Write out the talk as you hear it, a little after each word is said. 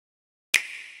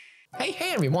Hey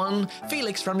everyone,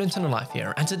 Felix from Nintendo Life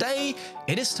here, and today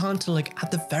it is time to look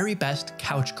at the very best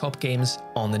couch co-op games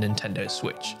on the Nintendo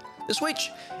Switch. The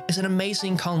Switch is an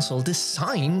amazing console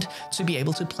designed to be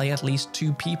able to play at least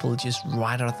two people just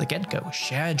right out of the get-go,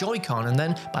 share a Joy-Con, and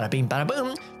then bada bing bada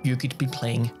boom, you could be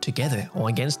playing together or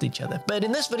against each other. But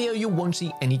in this video you won't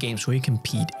see any games where you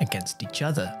compete against each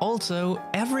other. Also,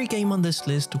 every game on this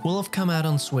list will have come out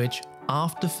on Switch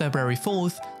after February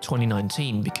 4th,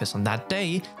 2019, because on that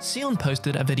day, Sion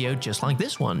posted a video just like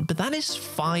this one, but that is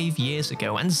 5 years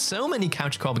ago, and so many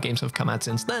couch co-op games have come out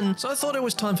since then, so I thought it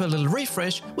was time for a little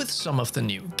refresh with some of the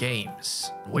new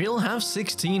games. We'll have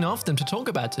 16 of them to talk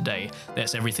about today.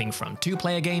 There's everything from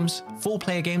 2-player games,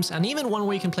 4-player games, and even one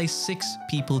where you can play 6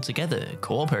 people together,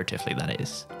 cooperatively that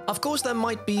is. Of course, there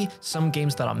might be some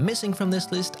games that are missing from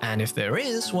this list, and if there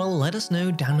is, well, let us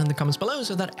know down in the comments below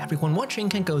so that everyone watching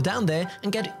can go down there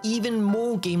and get even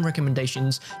more game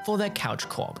recommendations for their couch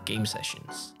co-op game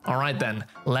sessions. Alright then,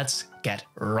 let's get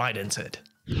right into it.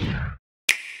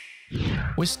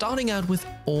 We're starting out with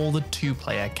all the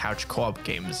 2-player couch co-op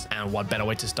games, and what better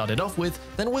way to start it off with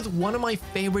than with one of my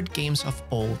favorite games of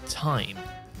all time,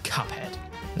 Cuphead.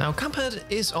 Now, Cuphead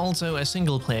is also a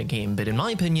single-player game, but in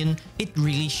my opinion, it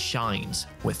really shines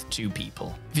with 2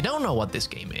 people. If you don't know what this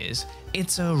game is,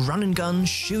 it's a run-and-gun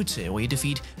shooter where you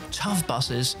defeat tough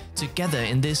bosses together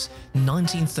in this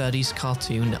 1930s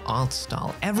cartoon art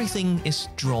style. Everything is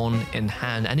drawn in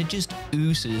hand and it just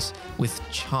oozes with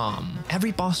charm.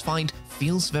 Every boss fight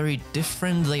feels very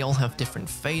different, they all have different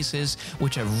faces,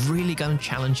 which are really gonna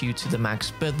challenge you to the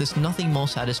max, but there's nothing more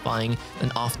satisfying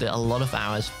than after a lot of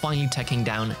hours finally taking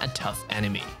down a tough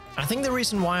enemy. I think the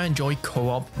reason why I enjoy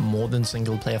co-op more than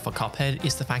single player for Cuphead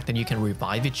is the fact that you can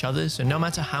revive each other, so no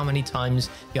matter how many times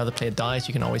the other player dies,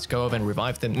 you can always go over and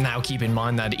revive them. Now keep in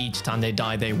mind that each time they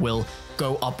die, they will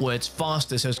go upwards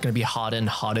faster, so it's going to be harder and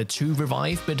harder to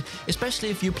revive, but especially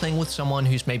if you're playing with someone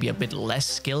who's maybe a bit less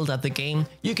skilled at the game,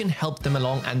 you can help them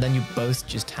along and then you both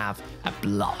just have a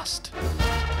blast.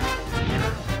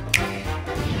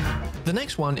 The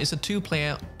next one is a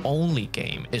 2-player only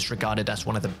game. It's regarded as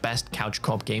one of the best couch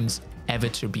co-op games ever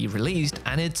to be released,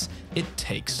 and it's It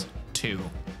Takes Two.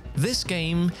 This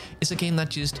game is a game that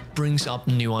just brings up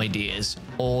new ideas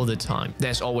all the time.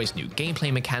 There's always new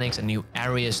gameplay mechanics and new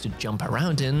areas to jump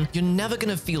around in. You're never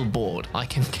gonna feel bored, I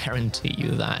can guarantee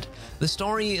you that. The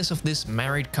story is of this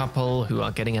married couple who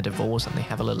are getting a divorce and they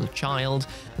have a little child,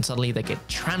 and suddenly they get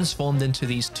transformed into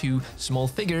these 2 small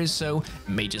figures, so it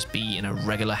may just be in a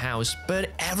regular house, but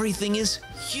everything is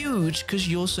huge because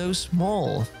you're so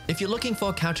small. If you're looking for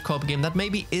a couch co-op game that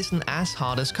maybe isn't as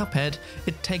hard as Cuphead,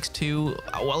 It Takes Two,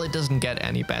 well, it doesn't get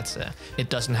any better. It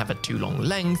doesn't have a too long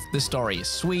length, the story is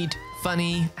sweet,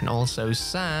 funny, and also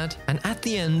sad, and at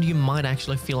the end you might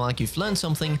actually feel like you've learned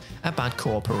something about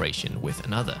cooperation with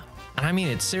another. And I mean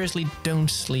it, seriously, don't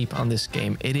sleep on this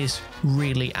game. It is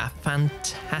really a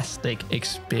fantastic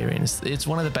experience. It's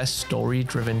one of the best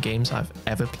story-driven games I've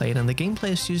ever played, and the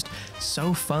gameplay is just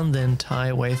so fun the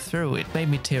entire way through. It made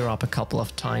me tear up a couple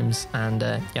of times, and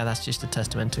yeah, that's just a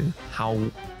testament to how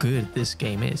good this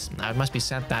game is. Now, it must be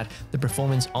said that the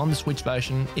performance on the Switch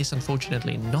version is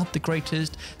unfortunately not the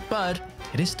greatest, but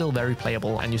it is still very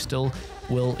playable, and you still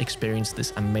will experience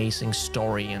this amazing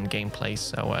story and gameplay,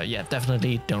 so yeah,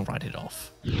 definitely don't write it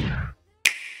off.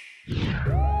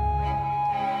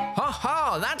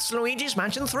 Ha, that's Luigi's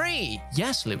Mansion 3!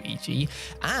 Yes, Luigi,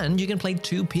 and you can play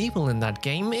 2 people in that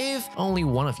game if only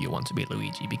one of you want to be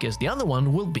Luigi, because the other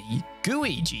one will be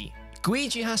Gooigi.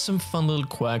 Gooigi has some fun little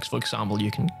quirks. For example,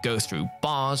 you can go through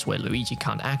bars where Luigi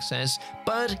can't access,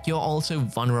 but you're also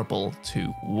vulnerable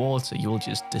to water. You'll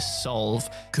just dissolve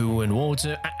goo and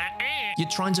water. You're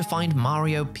trying to find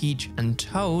Mario, Peach, and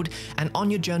Toad, and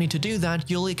on your journey to do that,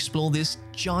 you'll explore this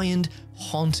giant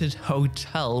haunted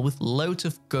hotel with loads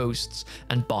of ghosts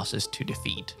and bosses to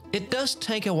defeat. It does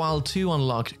take a while to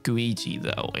unlock Gooigi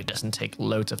though. It doesn't take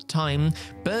loads of time,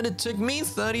 but it took me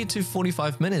 30 to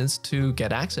 45 minutes to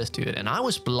get access to it, and I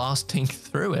was blasting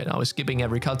through it. I was skipping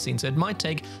every cutscene, so it might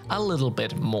take a little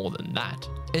bit more than that.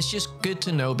 It's just good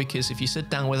to know, because if you sit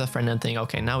down with a friend and think,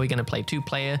 okay, now we're gonna play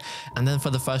 2-player, and then for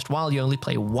the first while you only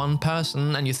play 1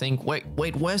 person, and you think, wait,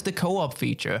 where's the co-op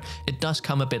feature? It does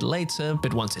come a bit later,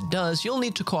 but once it does, you'll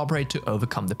need to cooperate to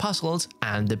overcome the puzzles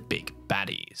and the big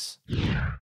baddies.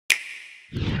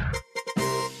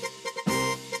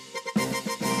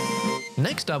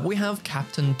 Next up, we have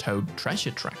Captain Toad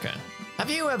Treasure Tracker. Have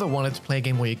you ever wanted to play a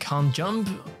game where you can't jump?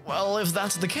 Well, if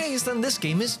that's the case, then this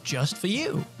game is just for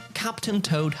you. Captain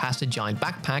Toad has a giant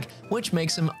backpack, which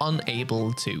makes him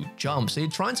unable to jump, so you're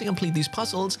trying to complete these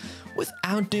puzzles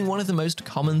without doing one of the most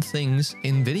common things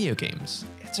in video games.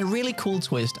 It's a really cool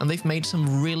twist, and they've made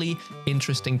some really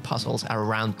interesting puzzles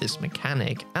around this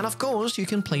mechanic. And of course, you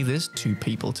can play this 2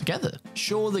 people together.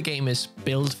 Sure, the game is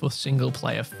built for single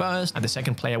player first, and the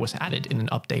second player was added in an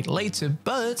update later,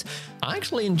 but I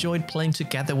actually enjoyed playing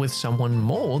together with someone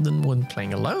more than when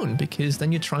playing alone, because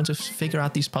then you're trying to figure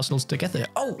out these puzzles together.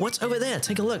 Oh, what's over there?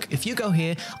 Take a look. If you go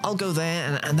here, I'll go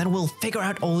there, and then we'll figure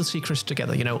out all the secrets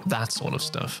together, you know, that sort of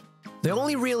stuff. The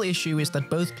only real issue is that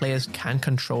both players can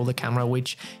control the camera,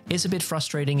 which is a bit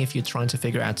frustrating if you're trying to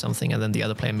figure out something and then the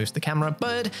other player moves the camera,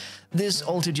 but this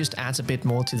also just adds a bit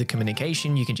more to the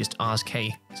communication. You can just ask,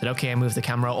 hey, is it okay I move the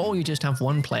camera? Or you just have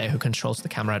one player who controls the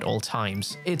camera at all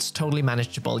times. It's totally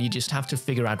manageable. You just have to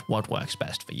figure out what works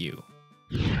best for you.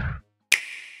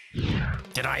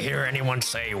 Did I hear anyone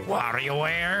say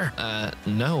WarioWare?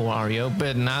 No, Wario,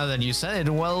 but now that you said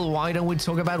it, well, why don't we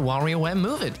talk about WarioWare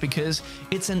Move It? Because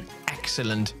it's an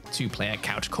excellent 2-player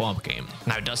couch co-op game.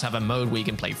 Now, it does have a mode where you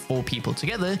can play 4 people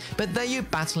together, but there you're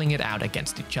battling it out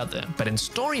against each other. But in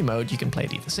story mode, you can play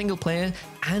it either single player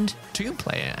and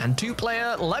 2-player. And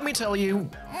 2-player, let me tell you,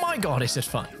 my god, is it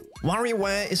fun.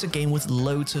 WarioWare is a game with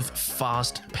loads of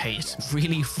fast-paced,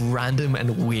 really random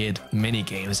and weird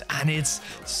mini-games, and it's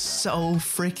so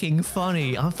freaking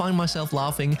funny. I find myself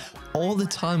laughing all the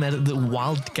time at the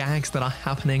wild gags that are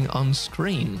happening on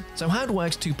screen. So how it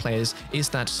works 2 players is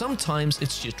that sometimes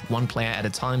it's just 1 player at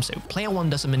a time, so player 1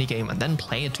 does a minigame and then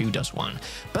player 2 does one.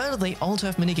 But they also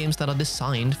have minigames that are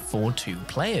designed for 2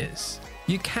 players.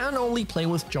 You can only play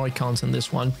with Joy-Cons in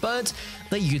this one, but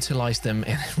they utilize them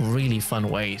in really fun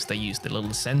ways. They use the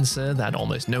little sensor that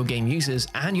almost no game uses,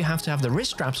 and you have to have the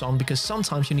wrist straps on because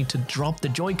sometimes you need to drop the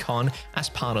Joy-Con as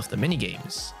part of the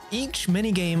minigames. Each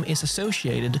minigame is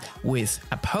associated with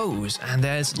a pose, and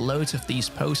there's loads of these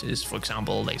poses. For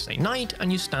example, they say knight,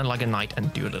 and you stand like a knight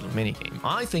and do a little minigame.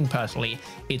 I think personally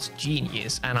it's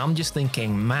genius, and I'm just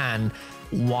thinking, man,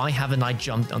 why haven't I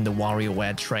jumped on the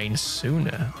WarioWare train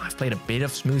sooner? I've played a bit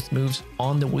of Smooth Moves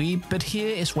on the Wii, but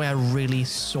here is where I really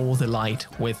saw the light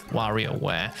with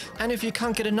WarioWare. And if you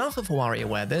can't get enough of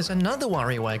WarioWare, there's another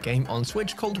WarioWare game on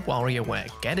Switch called WarioWare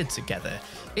Get It Together.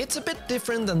 It's a bit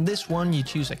different than this one. You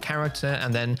choose a character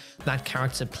and then that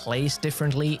character plays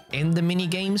differently in the mini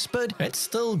games, but it's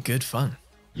still good fun.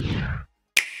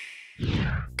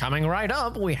 Coming right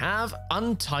up, we have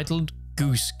Untitled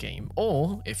Goose Game,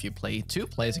 or if you play 2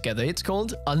 players together, it's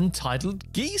called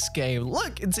Untitled Geese Game.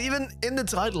 Look, it's even in the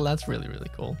title. That's really, really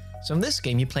cool. So in this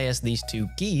game, you play as these 2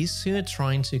 geese who are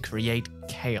trying to create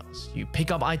chaos. You pick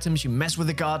up items, you mess with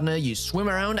the gardener, you swim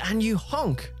around, and you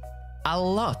honk a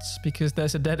lot because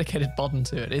there's a dedicated button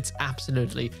to it. It's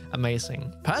absolutely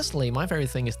amazing. Personally, my favorite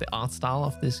thing is the art style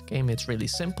of this game. It's really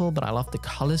simple, but I love the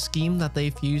color scheme that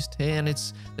they've used here, and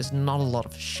there's not a lot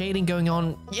of shading going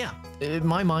on. Yeah,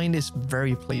 my mind is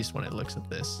very pleased when it looks at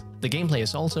this. The gameplay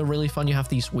is also really fun. You have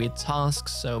these weird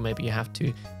tasks, so maybe you have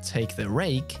to take the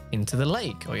rake into the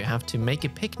lake, or you have to make a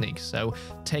picnic. So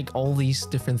take all these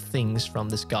different things from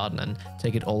this garden and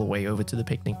take it all the way over to the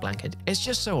picnic blanket. It's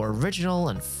just so original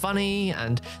and funny,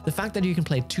 and the fact that you can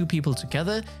play 2 people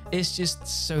together is just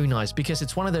so nice because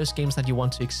it's one of those games that you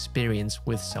want to experience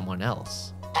with someone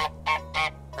else.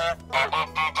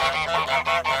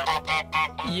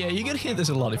 Yeah, you're gonna hear this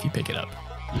a lot if you pick it up.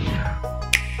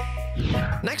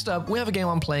 Next up, we have a game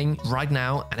I'm playing right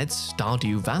now, and it's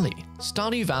Stardew Valley.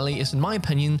 Stardew Valley is, in my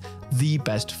opinion, the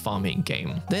best farming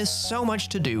game. There's so much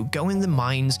to do. Go in the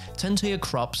mines, tend to your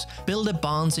crops, build a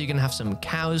barn so you can have some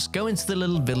cows, go into the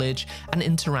little village and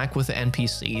interact with the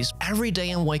NPCs. Every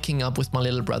day I'm waking up with my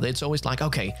little brother. It's always like,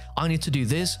 okay, I need to do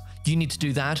this, you need to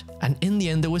do that. And in the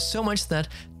end, there was so much that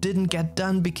didn't get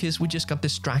done because we just got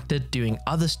distracted doing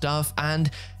other stuff.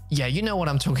 And yeah, you know what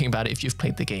I'm talking about if you've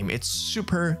played the game. It's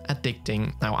super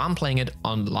addicting. Now, I'm playing it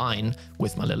online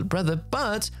with my little brother,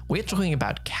 but we're talking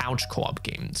about couch co-op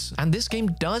games. And this game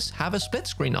does have a split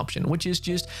screen option, which is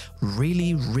just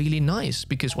really, really nice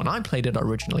because when I played it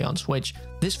originally on Switch,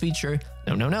 this feature,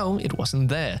 no, it wasn't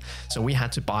there. So we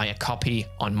had to buy a copy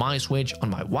on my Switch, on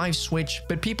my wife's Switch,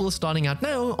 but people starting out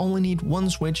now only need one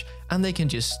Switch and they can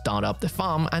just start up the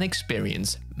farm and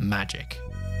experience magic.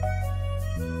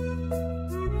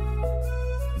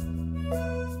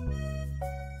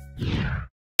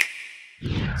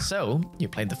 So, you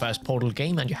played the first Portal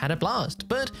game and you had a blast,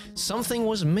 but something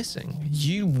was missing.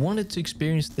 You wanted to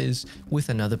experience this with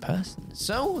another person.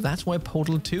 So that's where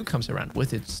Portal 2 comes around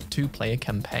with its 2-player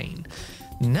campaign.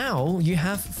 Now you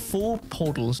have 4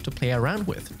 portals to play around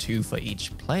with, 2 for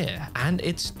each player, and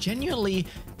it's genuinely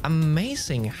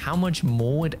amazing how much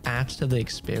more it adds to the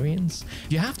experience.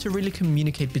 You have to really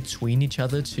communicate between each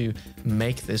other to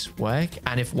make this work.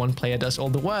 And if one player does all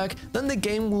the work, then the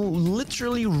game will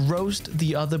literally roast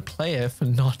the other player for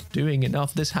not doing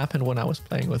enough. This happened when I was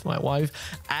playing with my wife,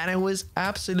 and it was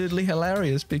absolutely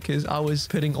hilarious because I was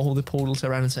putting all the portals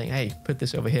around and saying, hey, put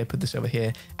this over here, put this over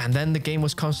here. And then the game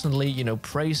was constantly, you know,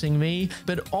 praising me,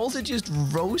 but also just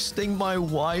roasting my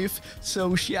wife.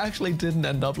 So she actually didn't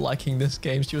end up liking this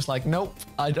game. She was like, nope,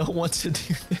 I don't want to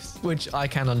do this, which I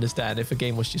can understand. If a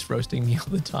game was just roasting me all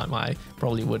the time, I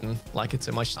probably wouldn't like it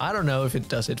so much. I don't know if it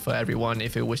does it for everyone,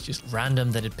 if it was just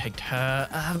random that it picked her.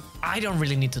 I don't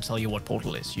really need to tell you what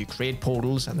Portal is. You create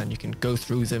portals and then you can go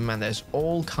through them, and there's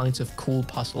all kinds of cool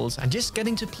puzzles, and just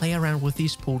getting to play around with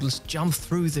these portals, jump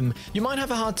through them. You might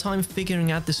have a hard time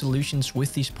figuring out the solutions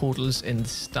with these portals in the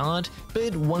start,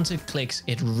 but once it clicks,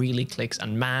 it really clicks,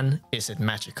 and man, is it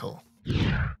magical.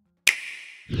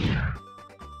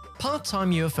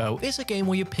 Part-Time UFO is a game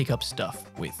where you pick up stuff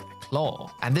with a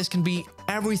claw, and this can be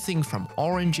everything from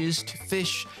oranges to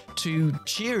fish to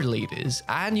cheerleaders,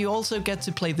 and you also get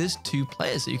to play this 2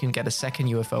 players, so you can get a second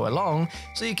UFO along,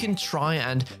 so you can try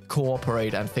and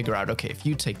cooperate and figure out, okay, if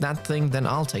you take that thing, then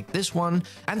I'll take this one,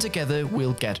 and together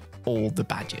we'll get all the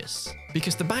badges.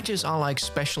 Because the badges are like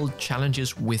special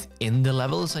challenges within the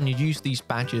levels, and you use these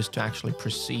badges to actually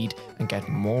proceed and get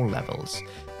more levels.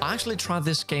 I actually tried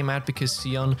this game out because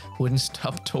Sion wouldn't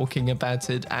stop talking about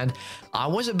it, and I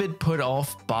was a bit put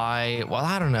off by, well,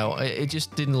 I don't know, it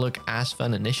just didn't look as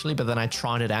fun initially, but then I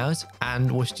tried it out and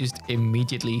was just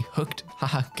immediately hooked.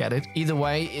 Haha, get it? Either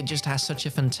way, it just has such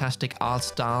a fantastic art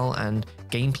style and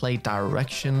gameplay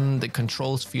direction. The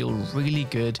controls feel really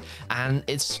good, and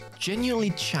it's genuinely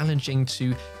challenging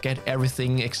to get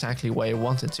everything exactly where you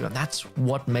want it to, and that's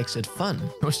what makes it fun.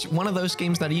 It was one of those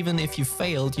games that even if you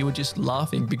failed, you were just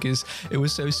laughing because it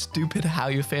was so stupid how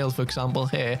you failed. For example,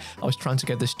 here, I was trying to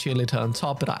get this cheerleader on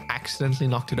top, but I accidentally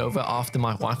knocked it over after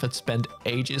my wife had spent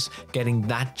ages getting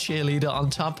that cheerleader on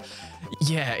top.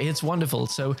 Yeah, it's wonderful.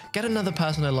 So get another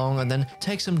person along and then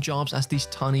take some jobs as these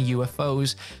tiny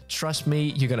UFOs. Trust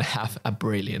me, you're gonna have a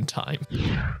brilliant time.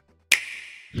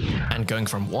 And going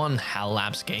from one HAL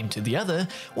Labs game to the other,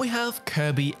 we have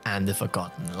Kirby and the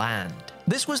Forgotten Land.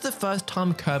 This was the first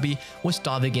time Kirby was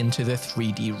diving into the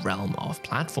 3D realm of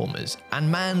platformers,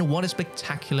 and man, what a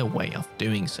spectacular way of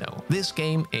doing so. This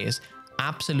game is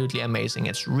absolutely amazing.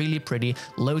 It's really pretty,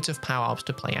 loads of power-ups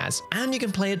to play as, and you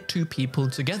can play it 2 people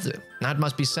together. Now it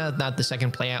must be said that the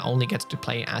second player only gets to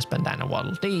play as Bandana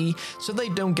Waddle Dee, so they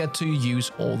don't get to use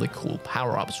all the cool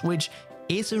power-ups, which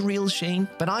is a real shame,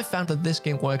 but I found that this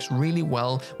game works really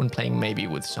well when playing maybe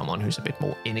with someone who's a bit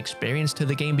more inexperienced to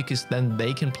the game, because then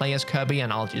they can play as Kirby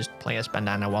and I'll just play as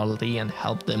Bandana Waddle Dee and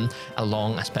help them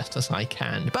along as best as I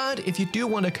can. But if you do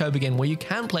want a Kirby game where you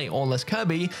can play all as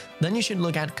Kirby, then you should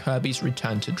look at Kirby's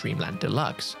Return to Dreamland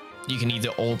Deluxe. You can either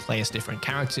all play as different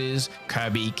characters,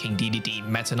 Kirby, King Dedede,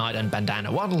 Meta Knight and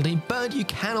Bandana Waddle Dee, but you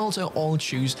can also all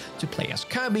choose to play as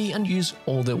Kirby and use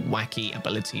all the wacky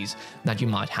abilities that you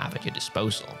might have at your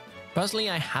disposal. Personally,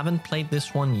 I haven't played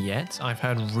this one yet. I've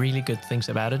heard really good things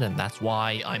about it, and that's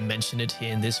why I mentioned it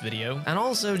here in this video. And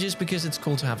also just because it's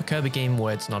cool to have a Kirby game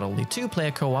where it's not only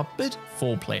 2-player co-op, but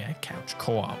 4-player couch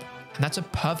co-op. And that's a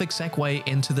perfect segue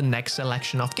into the next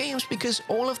selection of games, because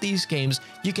all of these games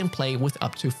you can play with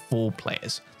up to 4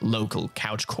 players, local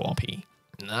couch co-op-y.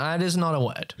 That is not a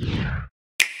word.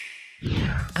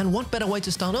 And what better way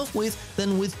to start off with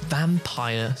than with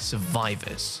Vampire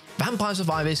Survivors? Vampire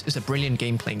Survivors is a brilliant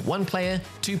game playing 1-player,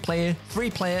 2-player,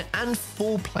 3-player, and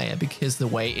 4-player, because the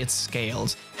way it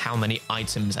scales how many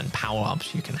items and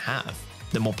power-ups you can have.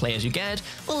 The more players you get,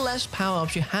 the less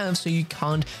power-ups you have, so you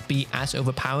can't be as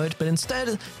overpowered, but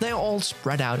instead they're all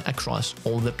spread out across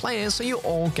all the players, so you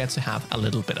all get to have a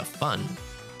little bit of fun.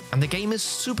 And the game is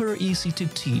super easy to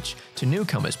teach to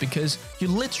newcomers because you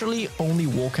literally only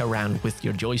walk around with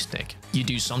your joystick. You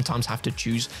do sometimes have to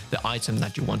choose the item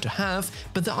that you want to have,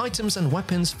 but the items and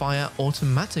weapons fire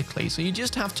automatically, so you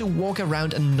just have to walk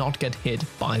around and not get hit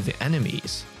by the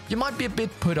enemies. You might be a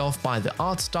bit put off by the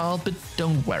art style, but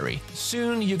don't worry.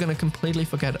 Soon you're gonna completely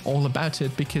forget all about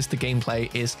it because the gameplay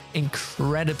is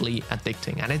incredibly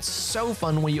addicting, and it's so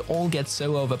fun when you all get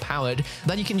so overpowered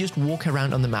that you can just walk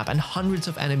around on the map and hundreds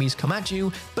of enemies come at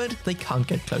you, but they can't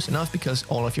get close enough because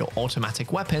all of your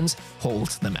automatic weapons hold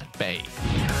them at bay.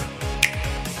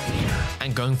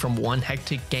 And going from one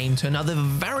hectic game to another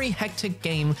very hectic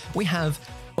game, we have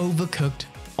Overcooked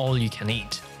All You Can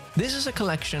Eat. This is a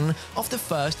collection of the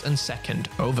first and second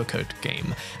Overcooked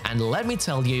game. And let me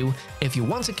tell you, if you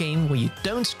want a game where you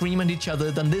don't scream at each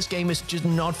other, then this game is just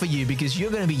not for you, because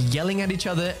you're going to be yelling at each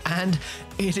other and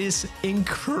it is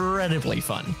incredibly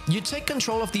fun. You take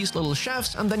control of these little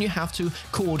chefs and then you have to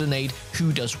coordinate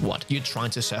who does what. You're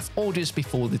trying to serve orders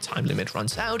before the time limit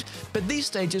runs out, but these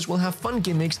stages will have fun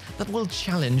gimmicks that will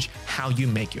challenge how you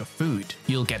make your food.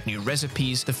 You'll get new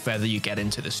recipes the further you get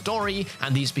into the story,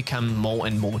 and these become more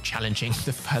and more challenging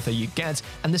the further you get,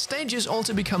 and the stages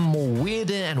also become more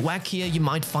weirder and wackier. You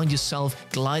might find yourself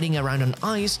gliding around on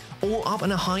ice or up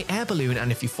in a high air balloon,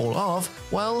 and if you fall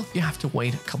off, well, you have to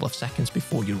wait a couple of seconds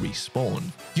before you respawn.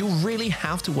 You really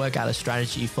have to work out a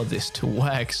strategy for this to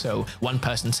work, so one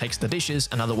person takes the dishes,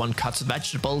 another one cuts the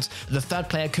vegetables, the third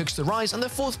player cooks the rice, and the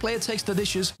fourth player takes the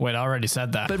dishes. Wait, I already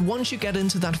said that. But once you get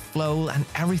into that flow and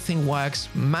everything works,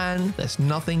 man, there's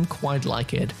nothing quite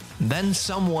like it. Then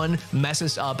someone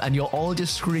messes up and you're all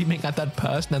just screaming at that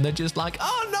person and they're just like,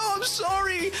 oh no, I'm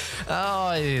sorry.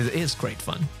 Oh, it's great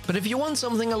fun. But if you want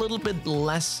something a little bit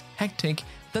less hectic,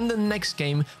 then the next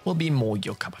game will be more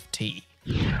your cup of tea.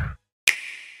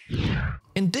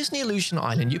 In Disney Illusion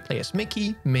Island, you play as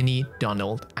Mickey, Minnie,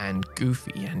 Donald, and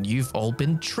Goofy, and you've all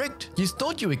been tricked. You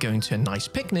thought you were going to a nice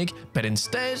picnic, but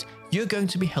instead, you're going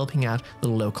to be helping out the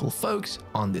local folks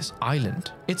on this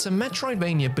island. It's a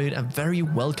Metroidvania, but a very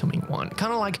welcoming one,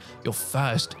 kind of like your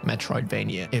first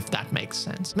Metroidvania, if that makes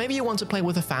sense. Maybe you want to play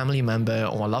with a family member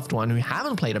or a loved one who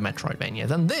haven't played a Metroidvania,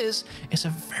 then this is a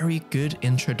very good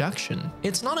introduction.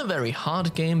 It's not a very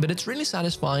hard game, but it's really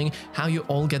satisfying how you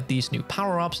all get these new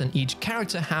power-ups and each character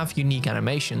have unique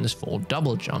animations for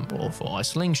double jump or for a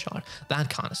slingshot, that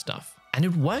kind of stuff. And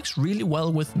it works really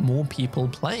well with more people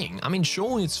playing. I mean,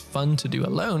 sure, it's fun to do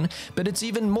alone, but it's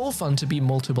even more fun to be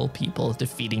multiple people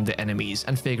defeating the enemies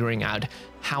and figuring out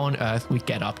how on earth we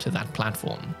get up to that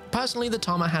platform. Personally, the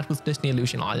time I had with Disney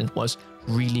Illusion Island was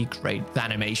really great. The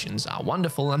animations are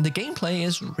wonderful and the gameplay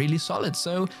is really solid,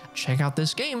 so check out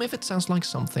this game if it sounds like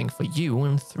something for you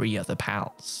and 3 other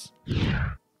pals.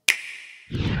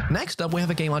 Next up, we have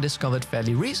a game I discovered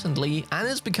fairly recently, and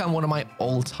it's become one of my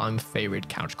all-time favorite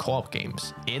couch co-op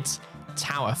games. It's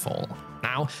Towerfall.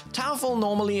 Now, Towerfall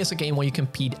normally is a game where you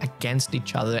compete against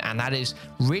each other, and that is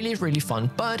really, really fun,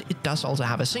 but it does also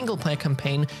have a single-player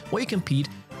campaign where you compete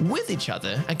with each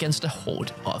other against a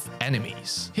horde of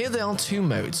enemies. Here there are 2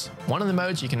 modes. One of the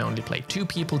modes you can only play 2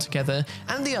 people together,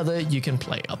 and the other you can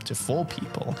play up to 4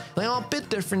 people. They are a bit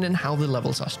different in how the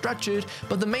levels are structured,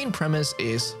 but the main premise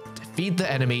is defeat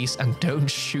the enemies and don't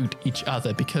shoot each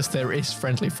other because there is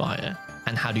friendly fire.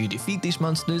 And how do you defeat these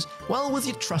monsters? Well, with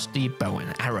your trusty bow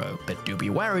and arrow. But do be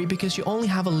wary because you only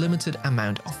have a limited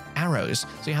amount of arrows,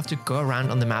 so you have to go around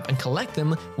on the map and collect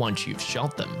them once you've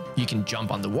shot them. You can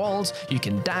jump on the walls, you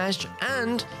can dash,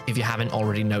 and if you haven't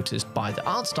already noticed by the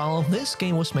art style, this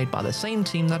game was made by the same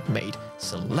team that made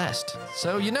Celeste.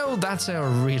 So you know that's a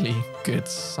really good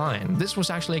sign. This was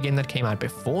actually a game that came out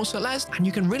before Celeste, and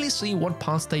you can really see what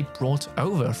parts they brought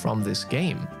over from this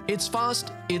game. It's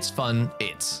fast, it's fun,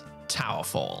 it's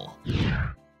Towerfall.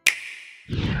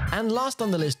 And last on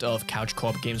the list of couch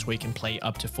co-op games where you can play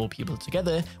up to 4 people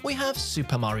together, we have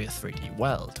Super Mario 3D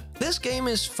World. This game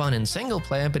is fun in single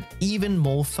player, but even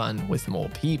more fun with more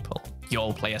people. You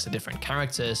all play as a different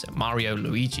characters, so Mario,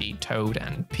 Luigi, Toad,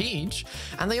 and Peach,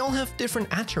 and they all have different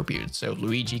attributes, so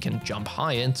Luigi can jump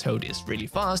higher, Toad is really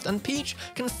fast, and Peach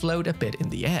can float a bit in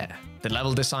the air. The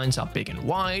level designs are big and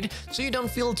wide, so you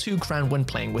don't feel too cramped when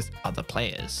playing with other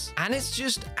players. And it's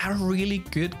just a really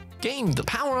good game. The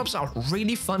power-ups are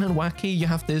really fun and wacky. You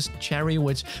have this cherry,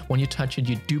 which when you touch it,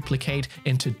 you duplicate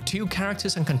into 2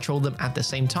 characters and control them at the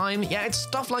same time. Yeah, it's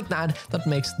stuff like that that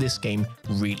makes this game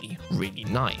really, really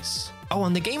nice. Oh,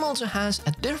 and the game also has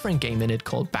a different game in it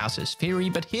called Bowser's Fury,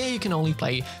 but here you can only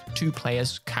play 2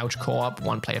 players couch co-op.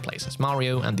 One player plays as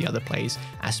Mario and the other plays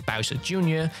as Bowser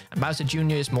Jr. And Bowser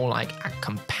Jr. is more like a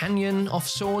companion of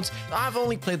sorts. I've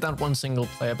only played that one single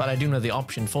player, but I do know the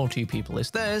option for 2 people is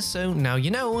there, so now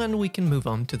you know, and we can move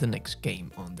on to the next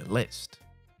game on the list.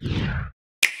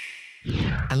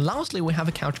 And lastly, we have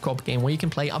a couch co-op game where you can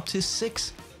play up to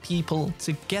 6 people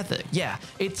together. Yeah,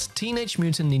 it's Teenage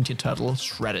Mutant Ninja Turtles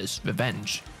Shredder's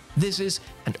Revenge. This is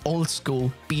an old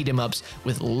school beat 'em ups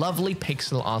with lovely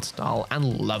pixel art style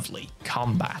and lovely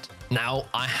combat. Now,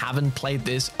 I haven't played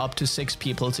this up to 6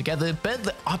 people together, but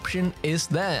the option is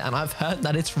there, and I've heard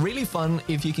that it's really fun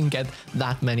if you can get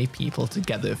that many people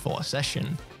together for a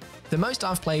session. The most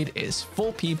I've played is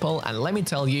 4 people, and let me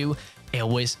tell you, it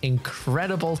was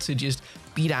incredible to just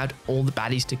beat out all the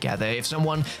baddies together. If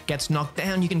someone gets knocked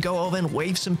down, you can go over and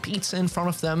wave some pizza in front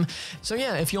of them. So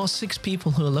yeah, if you're 6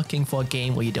 people who are looking for a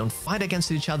game where you don't fight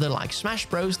against each other like Smash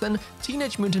Bros, then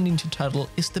Teenage Mutant Ninja Turtle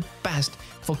is the best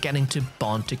for getting to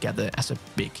bond together as a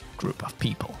big group of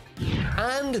people.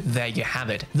 And there you have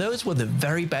it. Those were the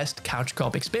very best couch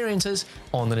co-op experiences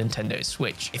on the Nintendo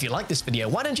Switch. If you like this video,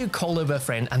 why don't you call over a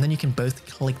friend and then you can both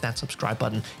click that subscribe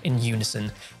button in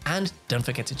unison. And don't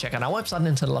forget to check out our website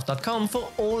nintendoLove.com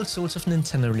for all sorts of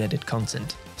Nintendo related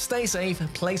content. Stay safe,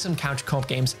 play some couch co-op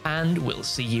games, and we'll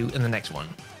see you in the next one.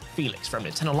 Felix from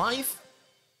Nintendo Live,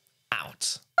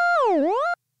 out.